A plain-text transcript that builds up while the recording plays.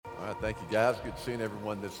Thank you, guys. Good seeing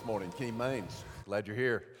everyone this morning. Kenny Maines, glad you're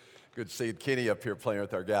here. Good to see Kenny up here playing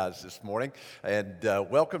with our guys this morning. And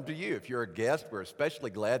welcome to you. If you're a guest, we're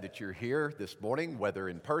especially glad that you're here this morning, whether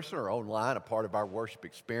in person or online, a part of our worship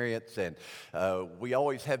experience. And we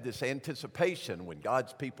always have this anticipation when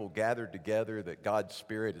God's people gather together that God's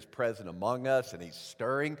Spirit is present among us and He's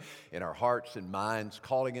stirring in our hearts and minds,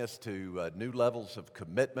 calling us to new levels of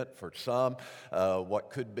commitment for some, what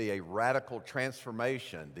could be a radical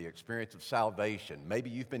transformation, the experience of salvation. Maybe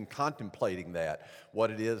you've been contemplating that,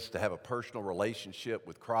 what it is to have a personal relationship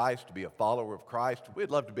with Christ, to be a follower of Christ.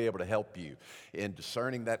 We'd love to be able to help you in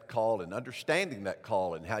discerning that call and understanding that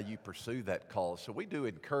call and how you pursue that call. So we do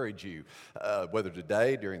encourage you, whether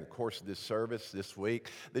today, during the course of this service this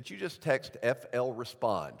week, that you just text FL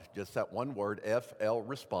Respond, just that one word, FL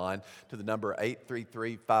Respond, to the number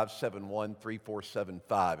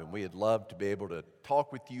 833-571-3475. And we'd love to be able to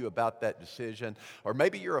talk with you about that decision. Or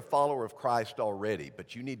maybe you're a follower of Christ already,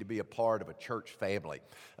 but you need to be a part of a church family.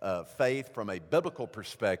 Faith from a biblical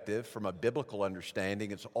perspective, from a biblical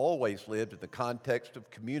understanding, it's always lived in the context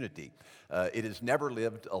of community. It is never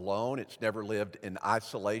lived alone. It's never lived in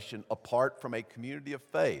isolation apart from a community of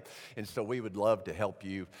faith. And so we would love to help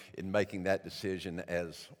you in making that decision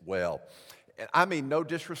as well. And I mean no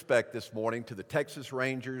disrespect this morning to the Texas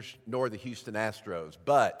Rangers nor the Houston Astros,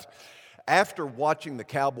 but after watching the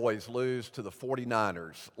Cowboys lose to the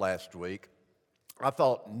 49ers last week, I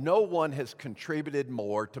thought no one has contributed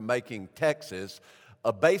more to making Texas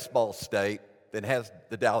a baseball state than has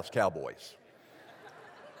the Dallas Cowboys.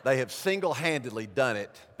 They have single-handedly done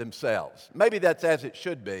it themselves. Maybe that's as it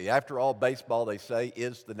should be. After all, baseball, they say,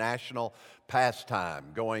 is the national pastime.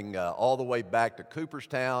 Going all the way back to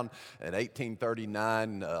Cooperstown in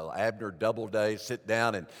 1839, Abner Doubleday sit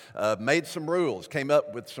down and made some rules, came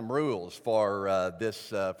up with some rules for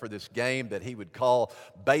this game that he would call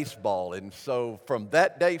baseball. And so from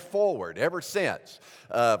that day forward, ever since,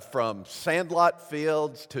 from sandlot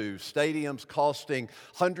fields to stadiums costing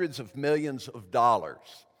hundreds of millions of dollars,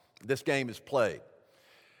 this game is played.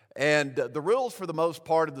 And the rules for the most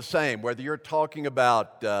part are the same, whether you're talking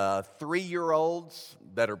about 3-year-olds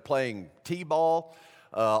that are playing t-ball,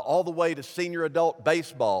 all the way to senior adult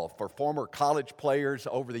baseball for former college players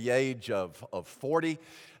over the age of 40.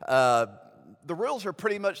 The rules are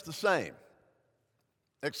pretty much the same,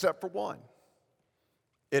 except for one.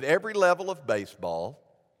 At every level of baseball,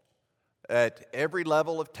 at every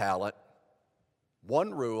level of talent,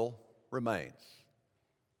 one rule remains.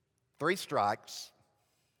 3 strikes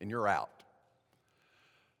and you're out.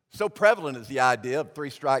 So prevalent is the idea of 3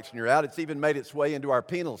 strikes and you're out, it's even made its way into our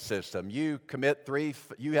penal system. You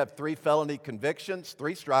have 3 felony convictions,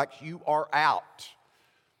 3 strikes, you are out.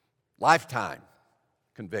 Lifetime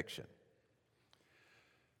conviction.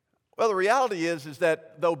 Well, the reality is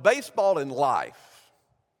that though baseball and life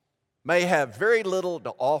may have very little to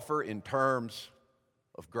offer in terms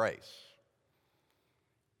of grace,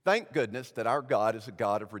 thank goodness that our God is a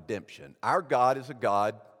God of redemption. Our God is a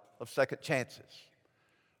God of second chances.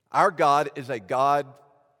 Our God is a God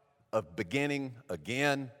of beginning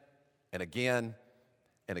again and again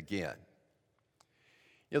and again.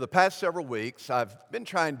 You know, the past several weeks, I've been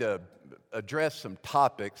trying to address some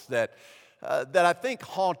topics that I think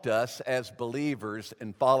haunt us as believers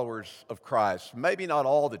and followers of Christ. Maybe not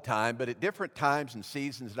all the time, but at different times and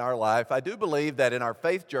seasons in our life, I do believe that in our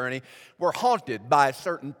faith journey, we're haunted by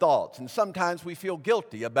certain thoughts. And sometimes we feel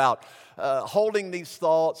guilty about holding these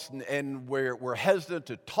thoughts, and we're hesitant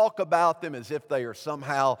to talk about them as if they are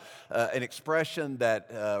somehow an expression that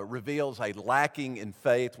reveals a lacking in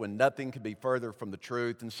faith when nothing can be further from the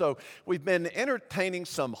truth. And so we've been entertaining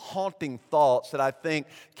some haunting thoughts that I think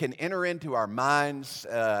can enter into our minds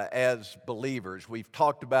as believers. We've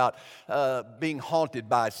talked about being haunted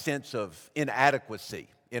by a sense of inadequacy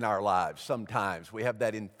in our lives. Sometimes we have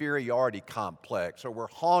that inferiority complex, or we're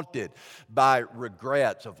haunted by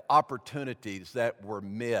regrets of opportunities that were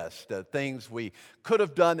missed, things we could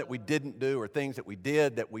have done that we didn't do, or things that we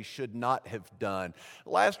did that we should not have done.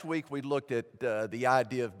 Last week we looked at the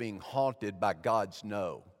idea of being haunted by God's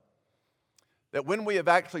no. That when we have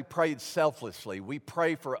actually prayed selflessly, we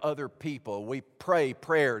pray for other people, we pray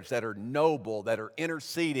prayers that are noble, that are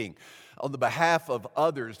interceding on the behalf of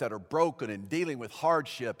others that are broken and dealing with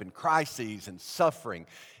hardship and crises and suffering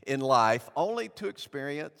in life, only to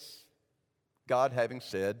experience God having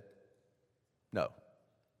said no.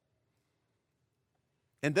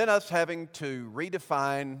 And then us having to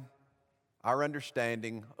redefine our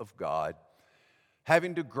understanding of God,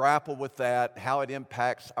 having to grapple with that, how it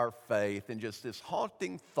impacts our faith, and just this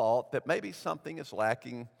haunting thought that maybe something is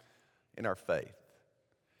lacking in our faith.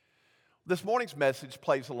 This morning's message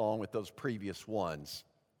plays along with those previous ones.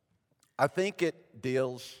 I think it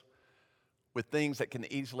deals with things that can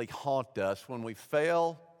easily haunt us when we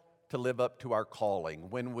fail to live up to our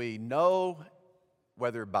calling, when we know,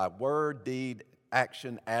 whether by word, deed,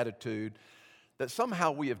 action, attitude, that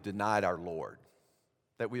somehow we have denied our Lord,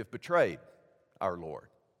 that we have betrayed our Lord.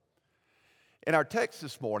 In our text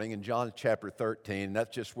this morning in John chapter 13, and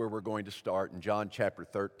that's just where we're going to start, in John chapter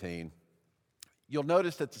 13, you'll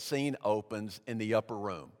notice that the scene opens in the upper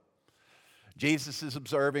room. Jesus is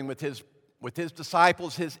observing with his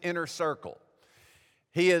disciples, his inner circle.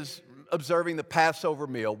 He is observing the Passover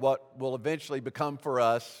meal, what will eventually become for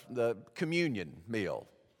us the communion meal,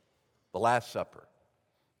 the Last Supper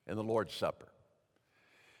and the Lord's Supper.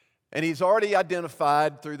 And he's already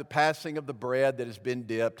identified through the passing of the bread that has been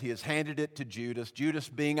dipped. He has handed it to Judas, Judas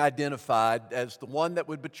being identified as the one that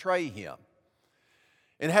would betray him.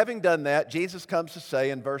 And having done that, Jesus comes to say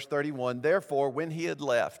in verse 31, therefore, when he had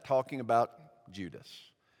left, talking about Judas,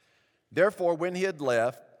 therefore, when he had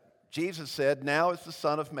left, Jesus said, now is the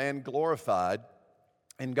Son of Man glorified,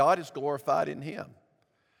 and God is glorified in him.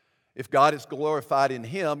 If God is glorified in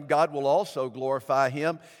him, God will also glorify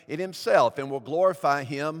him in himself and will glorify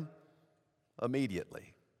him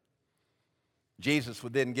immediately. Jesus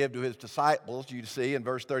would then give to his disciples, you see in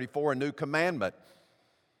verse 34, a new commandment.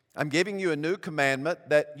 I'm giving you a new commandment,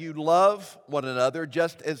 that you love one another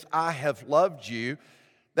just as I have loved you,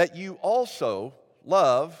 that you also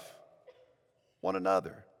love one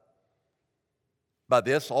another. By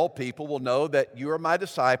this, all people will know that you are my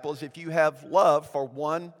disciples if you have love for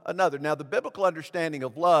one another. Now, the biblical understanding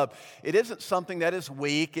of love, it isn't something that is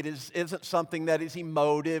weak. It isn't something that is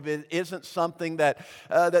emotive. It isn't something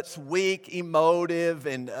that's weak, emotive,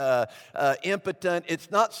 and impotent. It's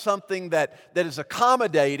not something that is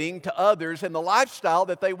accommodating to others and the lifestyle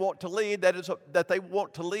that they want to lead. That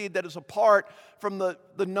is apart from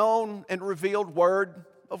the known and revealed Word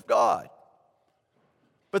of God.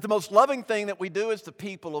 But the most loving thing that we do as the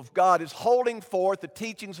people of God is holding forth the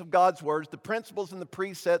teachings of God's words, the principles and the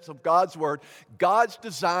precepts of God's word, God's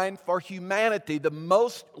design for humanity. The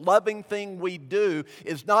most loving thing we do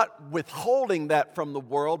is not withholding that from the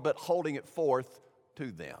world, but holding it forth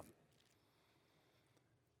to them.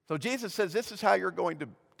 So Jesus says, this is how you're going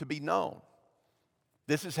to be known.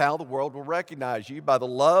 This is how the world will recognize you, by the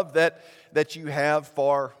love that you have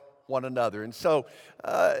for one another. And so,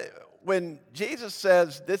 when Jesus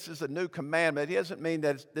says this is a new commandment, he doesn't mean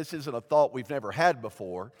that this isn't a thought we've never had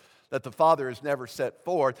before, that the Father has never set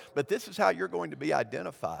forth, but this is how you're going to be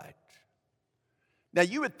identified. Now,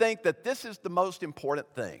 you would think that this is the most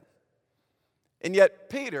important thing. And yet,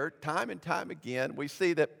 Peter, time and time again, we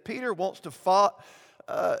see that Peter wants to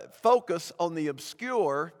focus on the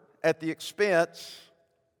obscure at the expense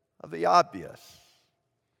of the obvious.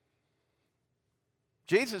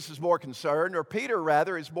 Jesus is more concerned, or Peter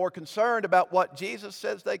rather, is more concerned about what Jesus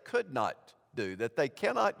says they could not do, that they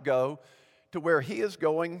cannot go to where he is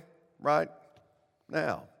going right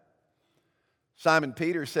now. Simon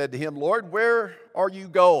Peter said to him, Lord, where are you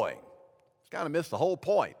going? He's kind of missed the whole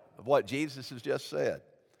point of what Jesus has just said.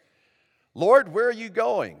 Lord, where are you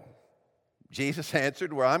going? Jesus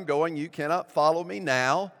answered, where I'm going, you cannot follow me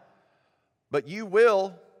now, but you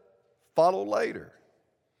will follow later.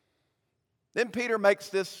 Then Peter makes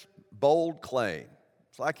this bold claim.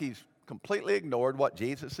 It's like he's completely ignored what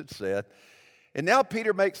Jesus had said. And now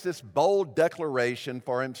Peter makes this bold declaration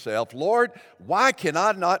for himself. Lord, why can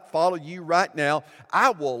I not follow you right now? I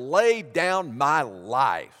will lay down my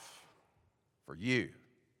life for you.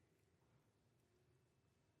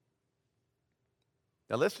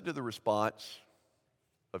 Now listen to the response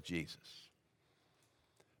of Jesus.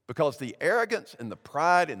 Because the arrogance and the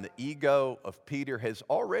pride and the ego of Peter has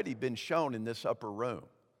already been shown in this upper room.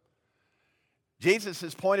 Jesus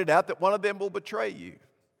has pointed out that one of them will betray you.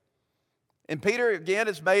 And Peter again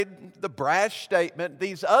has made the brash statement,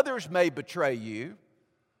 these others may betray you,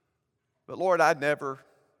 but Lord, I never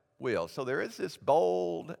will. So there is this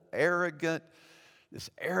bold, this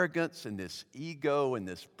arrogance and this ego and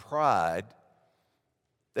this pride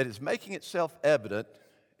that is making itself evident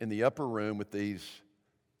in the upper room with these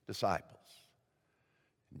disciples.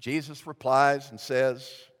 Jesus replies and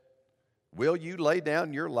says, will you lay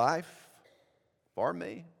down your life for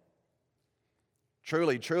me?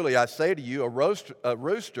 Truly, truly, I say to you, a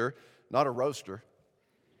rooster, not a roaster,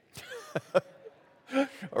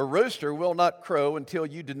 a rooster will not crow until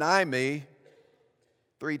you deny me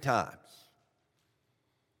 3 times.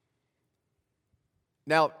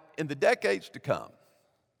 Now, in the decades to come,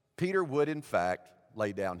 Peter would, in fact,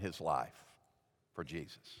 lay down his life for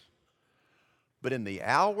Jesus. But in the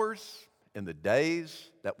hours in the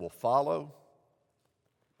days that will follow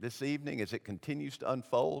this evening as it continues to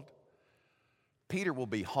unfold, Peter will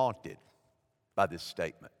be haunted by this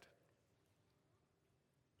statement.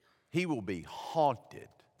 He will be haunted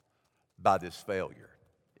by this failure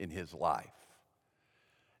in his life.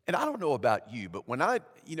 And I don't know about you, but when of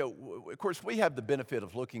course we have the benefit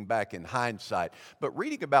of looking back in hindsight, but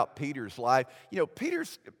reading about Peter's life,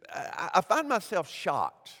 I find myself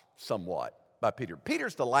shocked somewhat by Peter.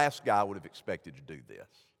 Peter's the last guy I would have expected to do this.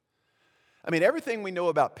 I mean, everything we know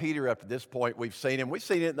about Peter up to this point, we've seen him. We've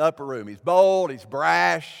seen it in the upper room. He's bold, he's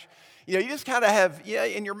brash. You just kind of have,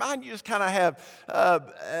 in your mind, you just kind of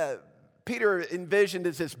have Peter envisioned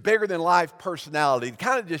as this bigger-than-life personality,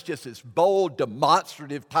 kind of just this bold,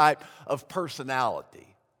 demonstrative type of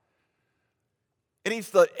personality. And he's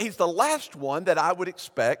the last one that I would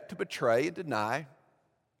expect to betray and deny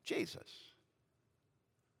Jesus.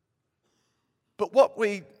 But what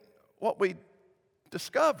we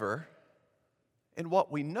discover and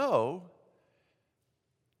what we know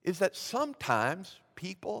is that sometimes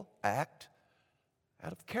people act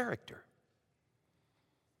out of character.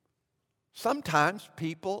 Sometimes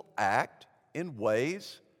people act in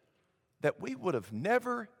ways that we would have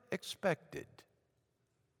never expected,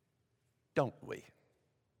 don't we?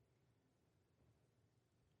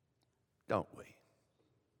 Don't we?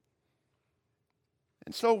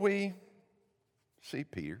 And so we see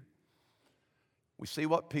Peter. We see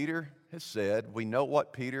what Peter has said. We know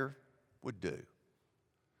what Peter would do.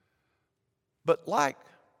 But like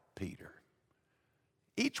Peter,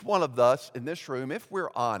 each one of us in this room, if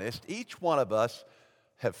we're honest, each one of us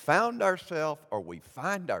have found ourselves, or we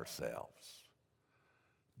find ourselves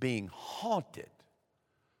being haunted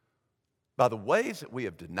by the ways that we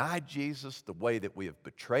have denied Jesus, the way that we have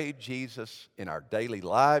betrayed Jesus in our daily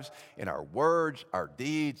lives, in our words, our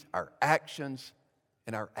deeds, our actions,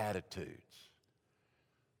 and our attitudes.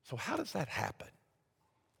 So how does that happen?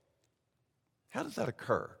 How does that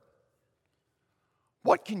occur?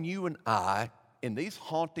 What can you and I, in these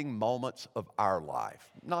haunting moments of our life,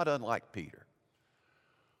 not unlike Peter,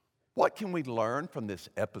 what can we learn from this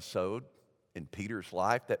episode in Peter's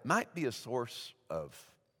life that might be a source of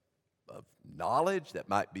knowledge, that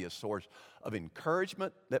might be a source of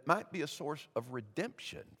encouragement, that might be a source of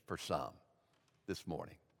redemption for some this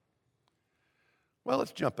morning? Well,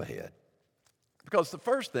 let's jump ahead. Because the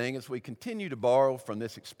first thing, as we continue to borrow from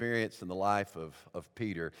this experience in the life of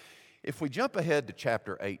Peter, if we jump ahead to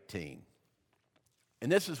chapter 18,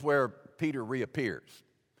 and this is where Peter reappears.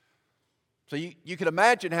 So you can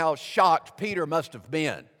imagine how shocked Peter must have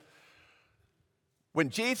been when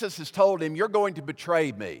Jesus has told him, you're going to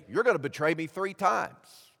betray me. You're going to betray me 3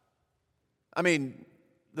 times. I mean,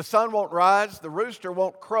 the sun won't rise, the rooster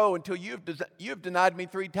won't crow until you've denied me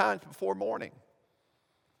 3 times before morning.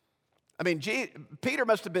 I mean, Peter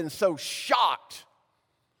must have been so shocked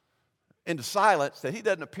into silence that he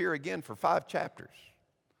doesn't appear again for 5 chapters.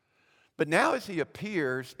 But now as he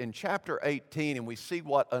appears in chapter 18 and we see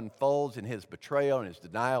what unfolds in his betrayal and his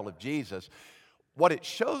denial of Jesus, what it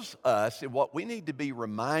shows us and what we need to be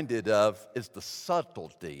reminded of is the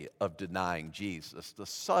subtlety of denying Jesus, the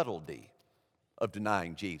subtlety of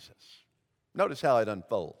denying Jesus. Notice how it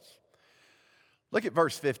unfolds. Look at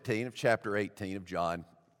verse 15 of chapter 18 of John.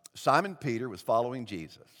 Simon Peter was following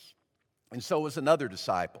Jesus, and so was another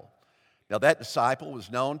disciple. Now that disciple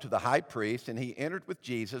was known to the high priest, and he entered with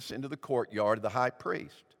Jesus into the courtyard of the high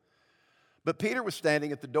priest. But Peter was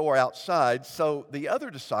standing at the door outside, so the other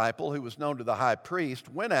disciple, who was known to the high priest,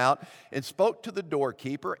 went out and spoke to the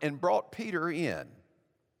doorkeeper and brought Peter in.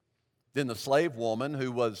 Then the slave woman,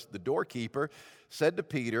 who was the doorkeeper, said to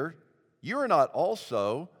Peter, "You are not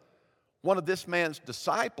also one of this man's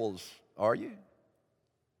disciples, are you?"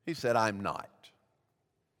 He said, "I'm not."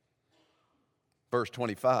 Verse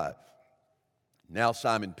 25. Now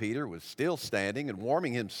Simon Peter was still standing and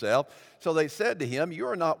warming himself. So they said to him, "You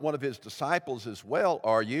are not one of his disciples as well,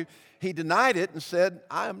 are you?" He denied it and said,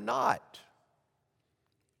 "I am not."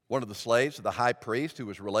 One of the slaves of the high priest, who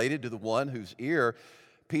was related to the one whose ear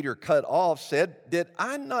Peter cut off, said, "Did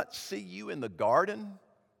I not see you in the garden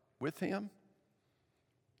with him?"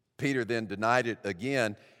 Peter then denied it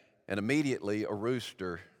again, and immediately a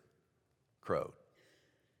rooster crowed.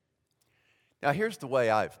 Now, here's the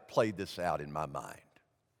way I've played this out in my mind.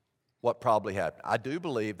 What probably happened? I do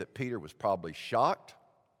believe that Peter was probably shocked.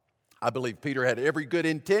 I believe Peter had every good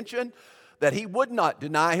intention that he would not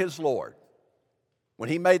deny his Lord. When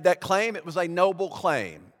he made that claim, it was a noble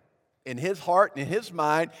claim. In his heart and in his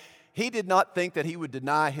mind, he did not think that he would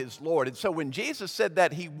deny his Lord. And so when Jesus said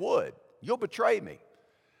that he would, "You'll betray me,"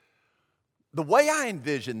 the way I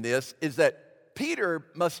envision this is that Peter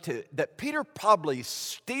probably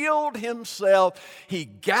steeled himself, he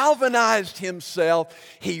galvanized himself,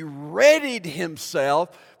 he readied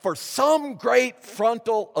himself for some great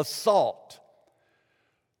frontal assault.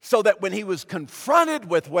 So that when he was confronted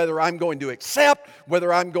with whether I'm going to accept,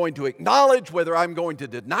 whether I'm going to acknowledge, whether I'm going to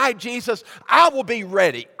deny Jesus, I will be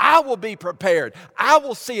ready. I will be prepared. I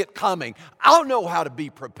will see it coming. I'll know how to be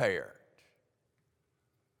prepared.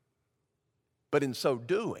 But in so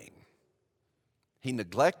doing, he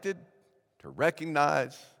neglected to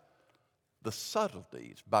recognize the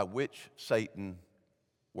subtleties by which Satan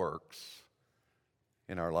works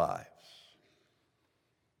in our lives.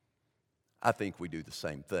 I think we do the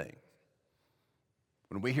same thing.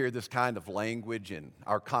 When we hear this kind of language in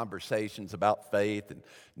our conversations about faith and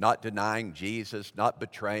not denying Jesus, not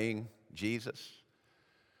betraying Jesus,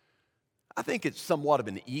 I think it's somewhat of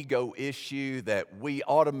an ego issue that we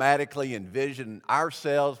automatically envision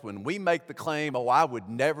ourselves when we make the claim, oh, I would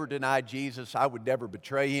never deny Jesus, I would never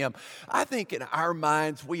betray him. I think in our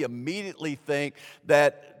minds we immediately think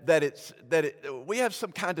that we have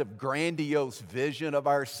some kind of grandiose vision of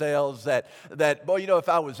ourselves that if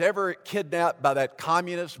I was ever kidnapped by that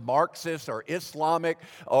communist, Marxist, or Islamic,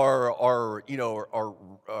 or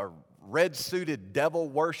red-suited devil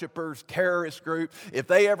worshipers, terrorist group, if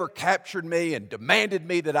they ever captured me and demanded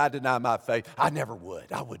me that I deny my faith, I never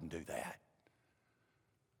would. I wouldn't do that.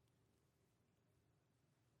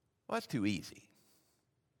 Well, that's too easy.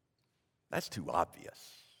 That's too obvious.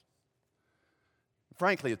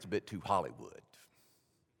 Frankly, it's a bit too Hollywood.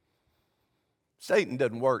 Satan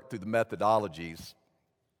doesn't work through the methodologies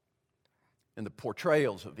and the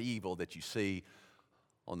portrayals of evil that you see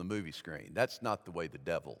on the movie screen. That's not the way the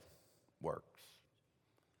devil works.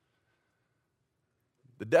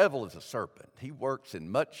 The devil is a serpent. He works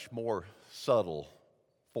in much more subtle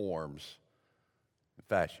forms and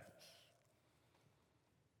fashions.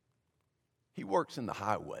 He works in the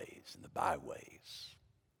highways and the byways,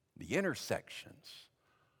 the intersections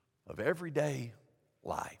of everyday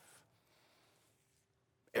life,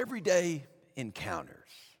 everyday encounters,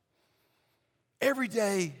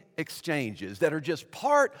 everyday exchanges that are just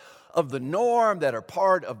part of the norm, that are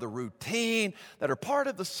part of the routine, that are part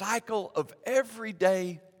of the cycle of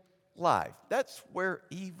everyday life. That's where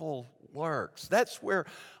evil lurks. That's where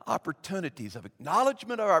opportunities of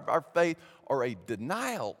acknowledgement of our faith or a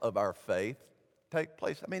denial of our faith take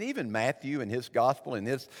place. I mean, even Matthew in his gospel, in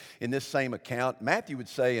this same account, Matthew would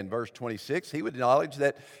say in verse 26, he would acknowledge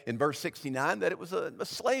that in verse 69 that it was a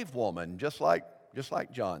slave woman, just like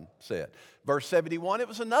John said. Verse 71, it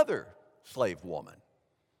was another slave woman.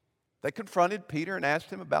 They confronted Peter and asked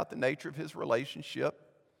him about the nature of his relationship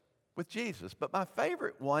with Jesus. But my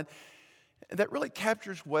favorite one that really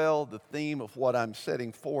captures well the theme of what I'm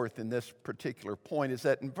setting forth in this particular point is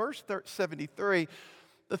that in verse 73,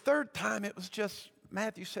 the third time it was just,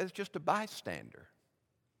 Matthew says, just a bystander.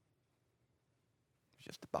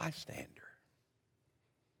 Just a bystander.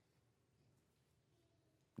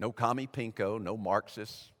 No commie pinko, no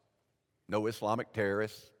Marxists, no Islamic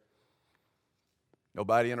terrorists.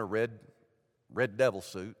 Nobody in a red devil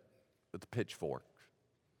suit with a pitchfork.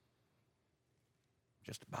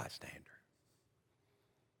 Just a bystander.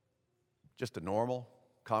 Just a normal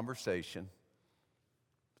conversation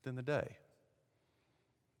within the day.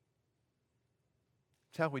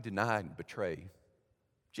 It's how we deny and betray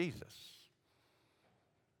Jesus.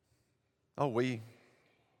 Oh, we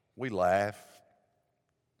laugh.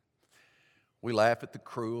 We laugh at the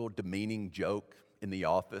cruel, demeaning joke in the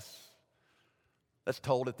office that's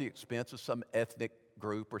told at the expense of some ethnic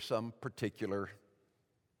group or some particular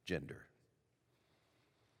gender.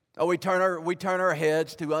 Oh, we turn our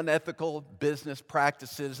heads to unethical business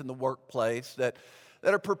practices in the workplace that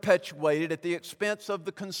are perpetuated at the expense of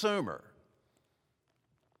the consumer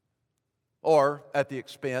or at the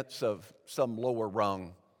expense of some lower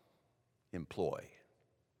rung employee.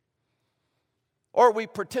 Or we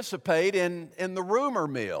participate in the rumor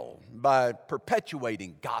mill by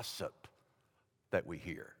perpetuating gossip that we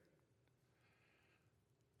hear.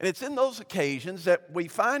 And it's in those occasions that we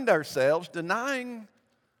find ourselves denying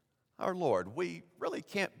our Lord. We really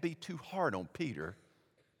can't be too hard on Peter,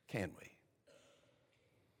 can we?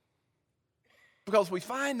 Because we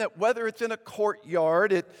find that whether it's in a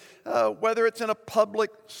courtyard, whether it's in a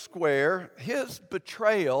public square, his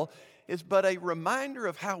betrayal is but a reminder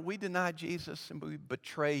of how we deny Jesus and we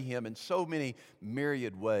betray him in so many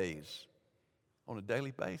myriad ways on a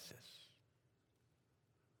daily basis.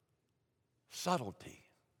 Subtlety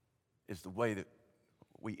is the way that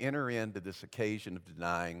we enter into this occasion of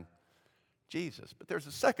denying Jesus. But there's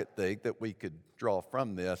a second thing that we could draw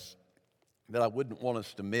from this that I wouldn't want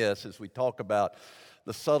us to miss as we talk about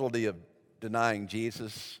the subtlety of denying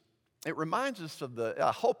Jesus. It reminds us of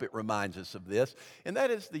I hope it reminds us of this, and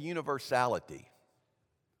that is the universality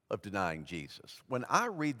of denying Jesus. When I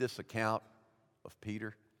read this account of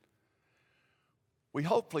Peter, we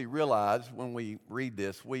hopefully realize when we read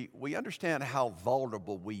this, we understand how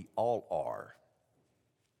vulnerable we all are.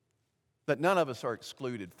 That none of us are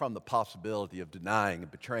excluded from the possibility of denying and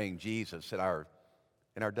betraying Jesus in our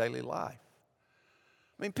daily life.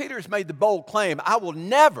 I mean, Peter's made the bold claim, I will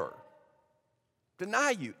never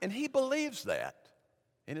deny you. And he believes that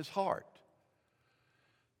in his heart.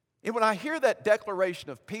 And when I hear that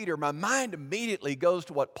declaration of Peter, my mind immediately goes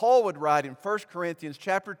to what Paul would write in 1 Corinthians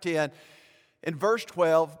chapter 10, in verse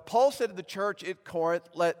 12. Paul said to the church at Corinth,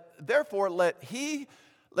 therefore let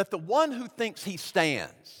the one who thinks he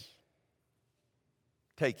stands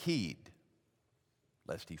take heed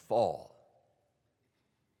lest he fall.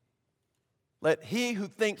 Let he who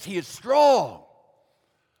thinks he is strong,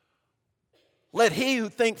 let he who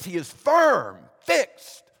thinks he is firm,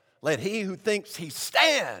 fixed, let he who thinks he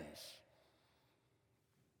stands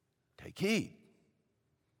take heed.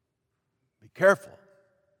 Be careful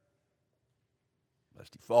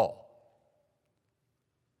lest he fall.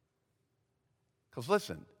 Because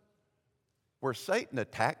listen, where Satan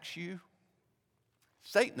attacks you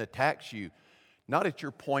not at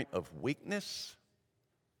your point of weakness,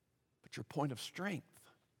 but your point of strength.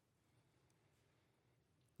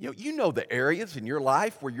 You know the areas in your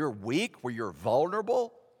life where you're weak, where you're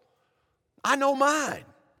vulnerable. I know mine.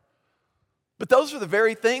 But those are the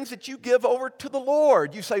very things that you give over to the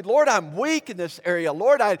Lord. You say, Lord, I'm weak in this area.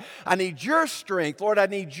 Lord, I need your strength. Lord, I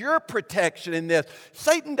need your protection in this.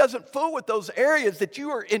 Satan doesn't fool with those areas that you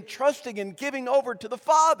are entrusting and giving over to the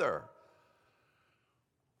Father.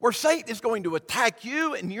 Where Satan is going to attack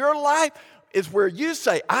you in your life is where you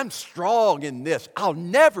say, I'm strong in this. I'll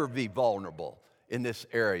never be vulnerable in this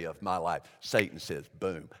area of my life. Satan says,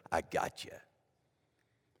 boom, I got you.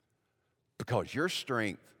 Because your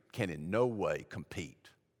strength can in no way compete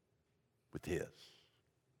with his.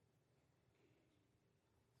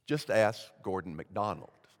 Just ask Gordon MacDonald.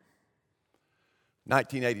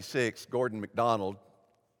 1986, Gordon MacDonald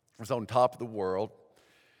was on top of the world.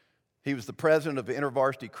 He was the president of the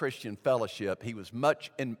InterVarsity Christian Fellowship. He was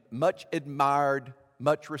much admired,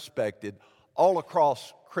 much respected all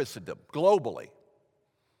across Christendom, globally,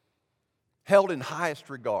 held in highest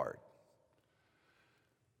regard.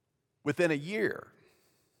 Within a year,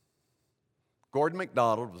 Gordon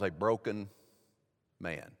MacDonald was a broken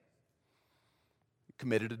man. He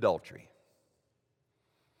committed adultery.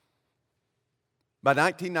 By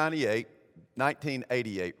 1988,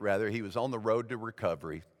 he was on the road to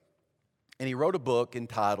recovery, and he wrote a book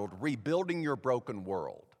entitled Rebuilding Your Broken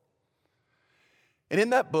World. And in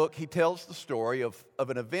that book, he tells the story of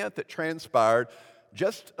an event that transpired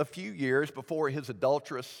just a few years before his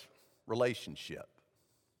adulterous relationship.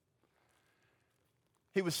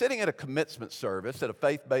 He was sitting at a commencement service at a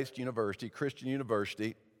faith-based university, Christian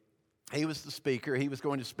university. He was the speaker. He was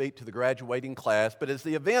going to speak to the graduating class. But as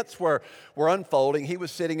the events were unfolding, he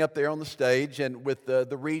was sitting up there on the stage and with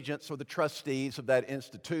the regents or the trustees of that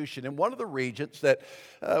institution. And one of the regents that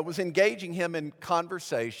was engaging him in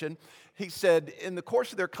conversation, he said, in the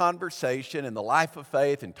course of their conversation and the life of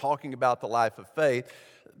faith and talking about the life of faith,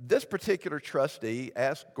 this particular trustee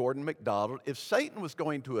asked Gordon MacDonald if Satan was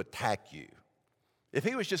going to attack you, if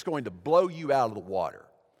he was just going to blow you out of the water,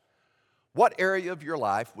 what area of your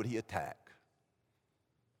life would he attack?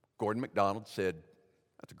 Gordon MacDonald said,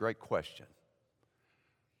 that's a great question.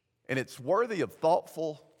 And it's worthy of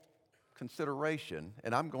thoughtful consideration,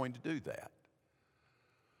 and I'm going to do that.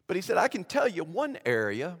 But he said, I can tell you one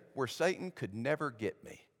area where Satan could never get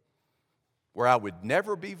me, where I would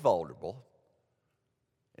never be vulnerable,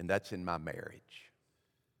 and that's in my marriage.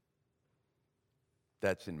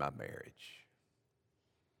 That's in my marriage.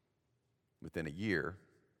 Within a year,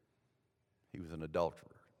 he was an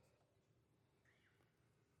adulterer.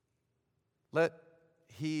 Let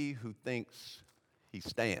he who thinks he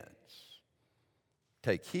stands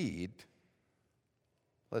take heed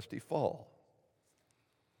lest he fall.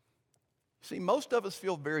 See, most of us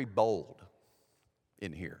feel very bold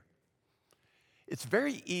in here. It's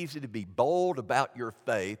very easy to be bold about your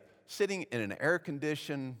faith sitting in an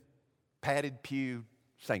air-conditioned, padded pew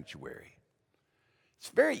sanctuary. It's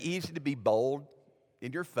very easy to be bold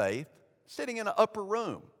in your faith sitting in an upper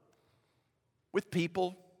room with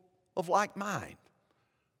people of like mind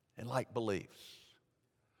and like beliefs.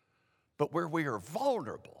 But where we are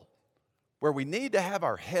vulnerable, where we need to have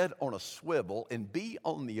our head on a swivel and be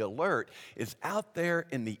on the alert, is out there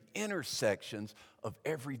in the intersections of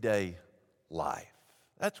everyday life.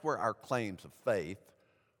 That's where our claims of faith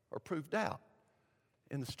are proved out,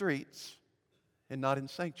 in the streets and not in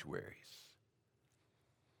sanctuaries.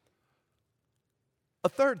 A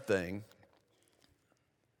third thing,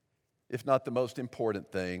 if not the most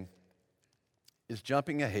important thing, is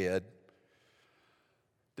jumping ahead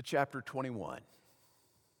to chapter 21.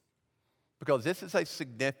 Because this is a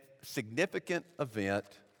significant event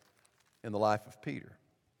in the life of Peter,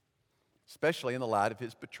 especially in the light of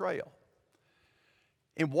his betrayal.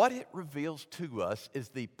 And what it reveals to us is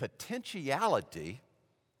the potentiality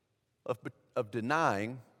of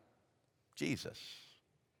denying Jesus.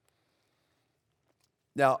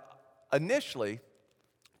 Now, initially,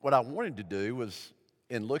 what I wanted to do was,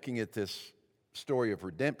 in looking at this story of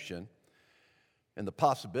redemption and the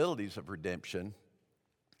possibilities of redemption,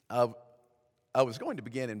 I was going to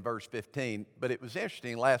begin in verse 15, but it was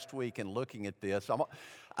interesting last week in looking at this.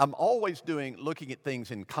 I'm always looking at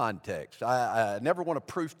things in context. I never want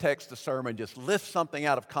to proof text a sermon, just lift something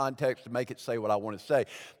out of context to make it say what I want to say.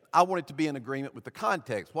 I want it to be in agreement with the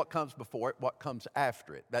context. What comes before it, what comes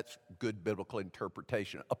after it. That's good biblical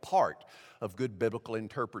interpretation, a part of good biblical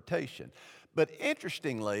interpretation. But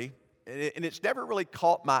interestingly, and it's never really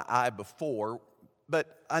caught my eye before,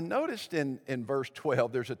 but I noticed in verse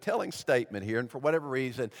 12, there's a telling statement here, and for whatever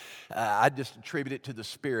reason, I just attribute it to the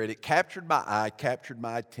Spirit. It captured my eye, captured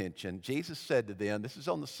my attention. Jesus said to them, this is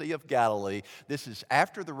on the Sea of Galilee. This is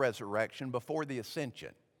after the resurrection, before the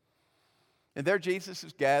ascension. And there Jesus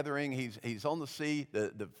is gathering. He's on the sea.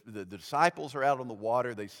 The disciples are out on the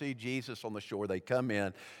water. They see Jesus on the shore. They come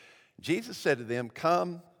in. Jesus said to them,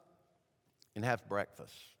 come and have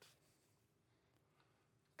breakfast.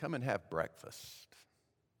 Come and have breakfast.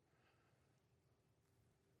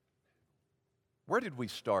 Where did we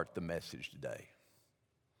start the message today?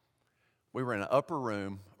 We were in an upper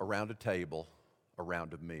room around a table,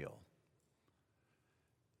 around a meal.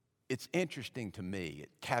 It's interesting to me, it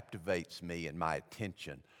captivates me and my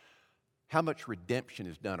attention, how much redemption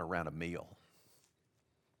is done around a meal.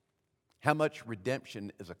 How much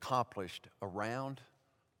redemption is accomplished around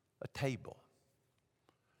a table.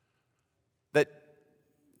 The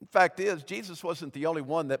fact is, Jesus wasn't the only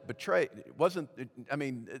one that betrayed,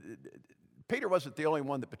 Peter wasn't the only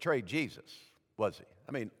one that betrayed Jesus, was he?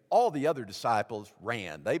 I mean, all the other disciples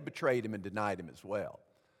ran. They betrayed him and denied him as well.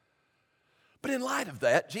 But in light of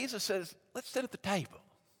that, Jesus says, let's sit at the table.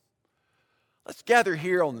 Let's gather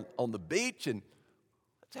here on the beach and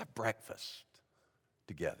let's have breakfast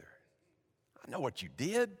together. I know what you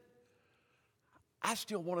did. I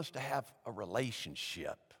still want us to have a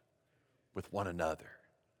relationship with one another.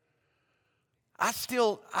 I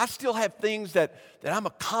still have things that I'm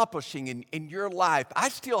accomplishing in your life. I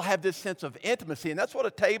still have this sense of intimacy, and that's what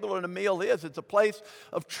a table and a meal is. It's a place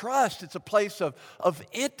of trust. It's a place of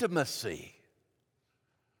intimacy.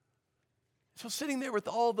 So sitting there with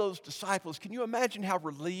all those disciples, can you imagine how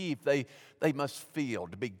relieved they must feel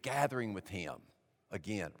to be gathering with him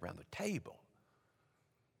again around the table?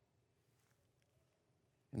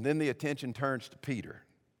 And then the attention turns to Peter.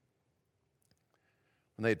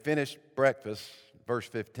 When they had finished breakfast, verse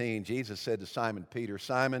 15, Jesus said to Simon Peter,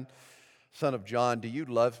 Simon, son of John, do you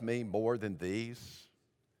love me more than these?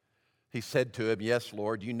 He said to him, yes,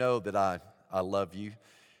 Lord, you know that I love you.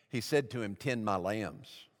 He said to him, tend my lambs.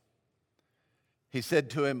 He said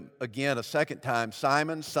to him again a second time,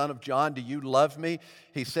 Simon, son of John, do you love me?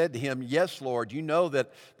 He said to him, yes, Lord, you know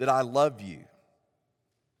that I love you.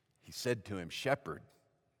 He said to him, shepherd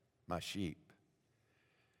my sheep.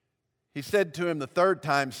 He said to him the third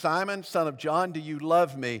time, Simon, son of John, do you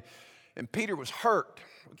love me? And Peter was hurt.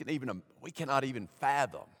 We cannot even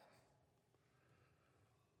fathom.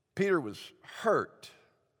 Peter was hurt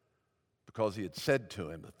because he had said to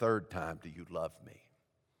him the third time, do you love me?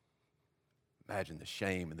 Imagine the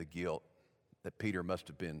shame and the guilt that Peter must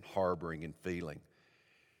have been harboring and feeling.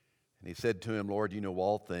 And he said to him, Lord, you know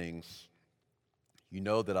all things. You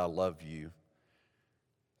know that I love you.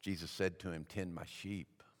 Jesus said to him, tend my sheep.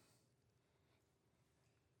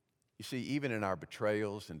 You see, even in our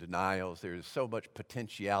betrayals and denials, there is so much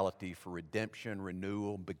potentiality for redemption,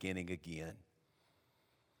 renewal, beginning again.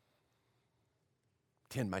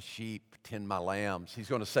 Tend my sheep, tend my lambs. He's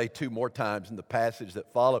going to say two more times in the passage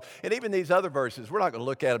that follow. And even these other verses, we're not going to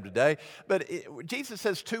look at them today, but Jesus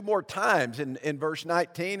says two more times in verse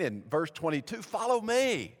 19 and verse 22, follow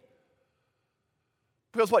me.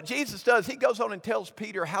 Because what Jesus does, he goes on and tells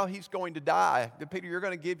Peter how he's going to die. That Peter, you're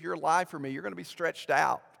going to give your life for me. You're going to be stretched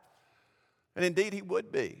out. And indeed he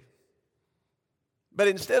would be. But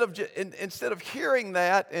instead of hearing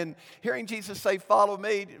that and hearing Jesus say, follow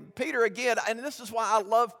me, Peter again, and this is why I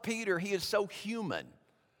love Peter, he is so human.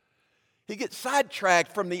 He gets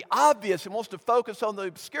sidetracked from the obvious and wants to focus on the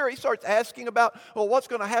obscure. He starts asking about, well, what's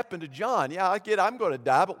going to happen to John? Yeah, I get I'm going to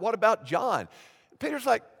die, but what about John? Peter's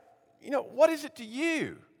like, what is it to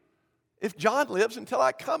you? If John lives until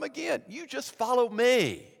I come again, you just follow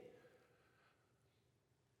me.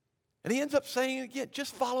 And he ends up saying it again,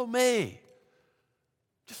 just follow me.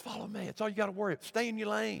 Just follow me. That's all you got to worry about. Stay in your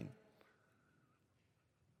lane.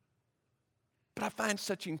 But I find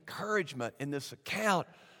such encouragement in this account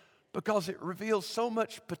because it reveals so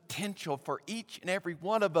much potential for each and every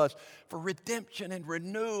one of us for redemption and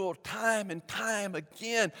renewal time and time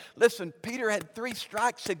again. Listen, Peter had 3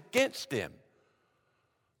 strikes against him,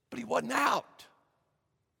 but he wasn't out.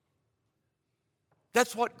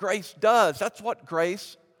 That's what grace does. That's what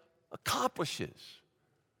grace accomplishes.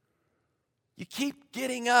 You keep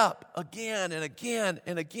getting up again and again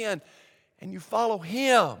and again, and you follow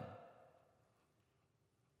him.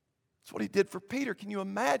 That's what he did for Peter. Can you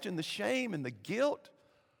imagine the shame and the guilt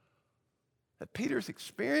that Peter's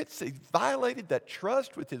experienced? He violated that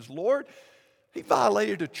trust with his Lord. He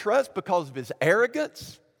violated a trust because of his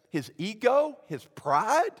arrogance, his ego, his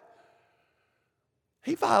pride.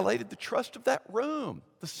 He violated the trust of that room,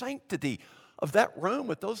 the sanctity of that room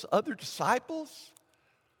with those other disciples.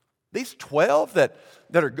 These 12 that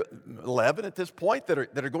are 11 at this point that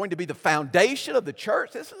are going to be the foundation of the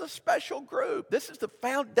church. This is a special group. This is the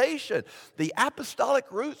foundation, the apostolic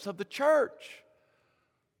roots of the church.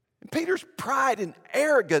 And Peter's pride and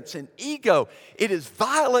arrogance and ego, it has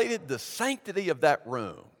violated the sanctity of that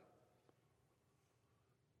room.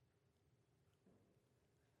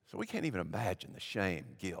 So we can't even imagine the shame,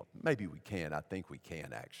 guilt. Maybe we can. I think we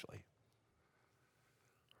can actually.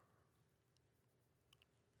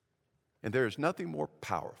 And there is nothing more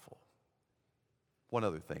powerful, one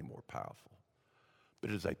other thing more powerful,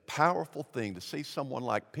 but it is a powerful thing to see someone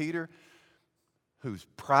like Peter whose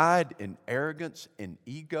pride and arrogance and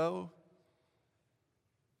ego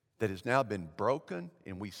that has now been broken,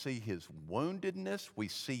 and we see his woundedness, we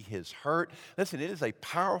see his hurt. Listen, it is a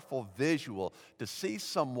powerful visual to see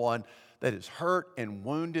someone that is hurt and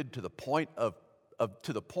wounded to the point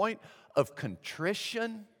of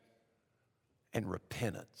contrition and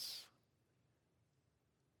repentance.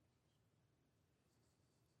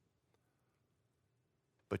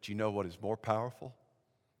 But you know what is more powerful?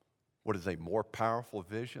 What is a more powerful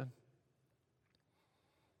vision?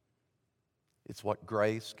 It's what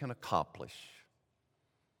grace can accomplish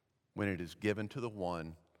when it is given to the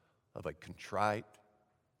one of a contrite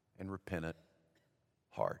and repentant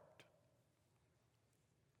heart.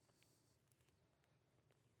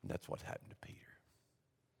 And that's what happened to Peter.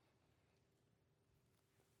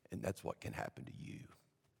 And that's what can happen to you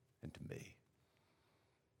and to me.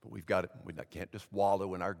 But we can't just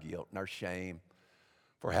wallow in our guilt and our shame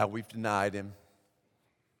for how we've denied him,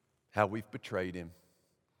 how we've betrayed him.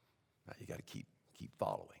 No, you got to keep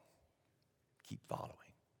following. Keep following.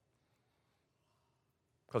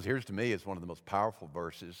 Because here's to me is one of the most powerful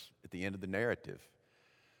verses at the end of the narrative.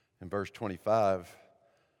 In verse 25,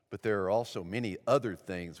 but there are also many other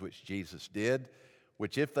things which Jesus did,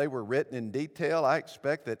 which if they were written in detail, I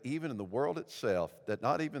expect that even the world itself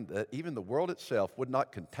would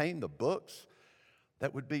not contain the books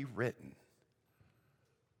that would be written.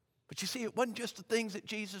 But you see, it wasn't just the things that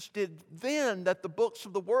Jesus did then that the books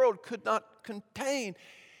of the world could not contain.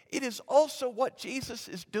 It is also what Jesus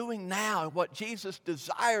is doing now and what Jesus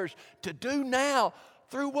desires to do now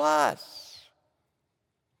through us.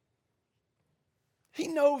 He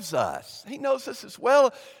knows us. He knows us as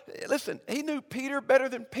well. Listen, he knew Peter better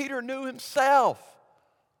than Peter knew himself.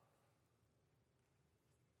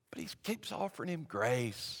 But he keeps offering him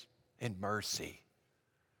grace and mercy.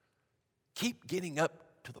 Keep getting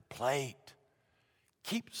up to the plate.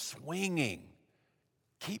 Keep swinging.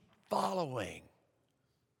 Keep following.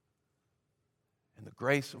 And the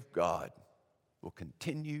grace of God will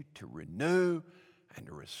continue to renew and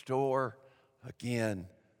to restore again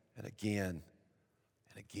and again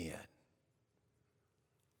and again.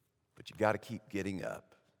 But you got to keep getting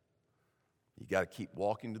up. You got to keep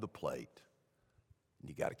walking to the plate. And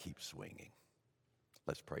you got to keep swinging.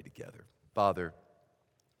 Let's pray together. Father,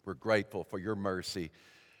 we're grateful for your mercy,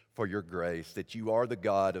 for your grace, that you are the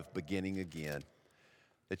God of beginning again,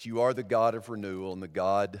 that you are the God of renewal and the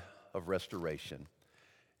God of restoration.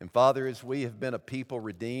 And Father, as we have been a people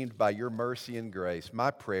redeemed by your mercy and grace,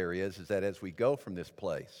 my prayer is that as we go from this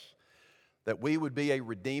place, that we would be a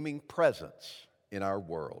redeeming presence in our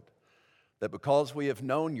world, that because we have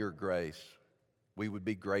known your grace, we would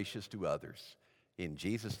be gracious to others. In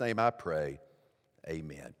Jesus' name I pray,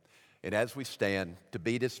 amen. And as we stand to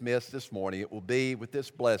be dismissed this morning, it will be with this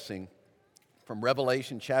blessing from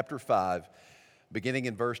Revelation chapter 5, beginning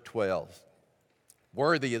in verse 12.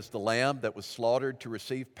 Worthy is the Lamb that was slaughtered to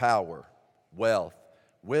receive power, wealth,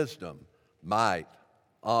 wisdom, might,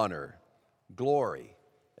 honor, glory,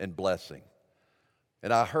 and blessing.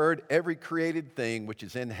 And I heard every created thing which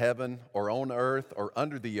is in heaven or on earth or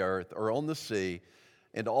under the earth or on the sea,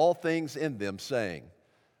 and all things in them, saying,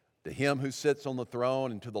 to him who sits on the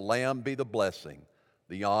throne and to the Lamb be the blessing,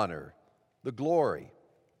 the honor, the glory,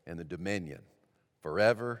 and the dominion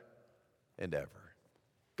forever and ever.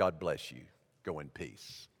 God bless you. Go in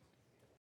peace.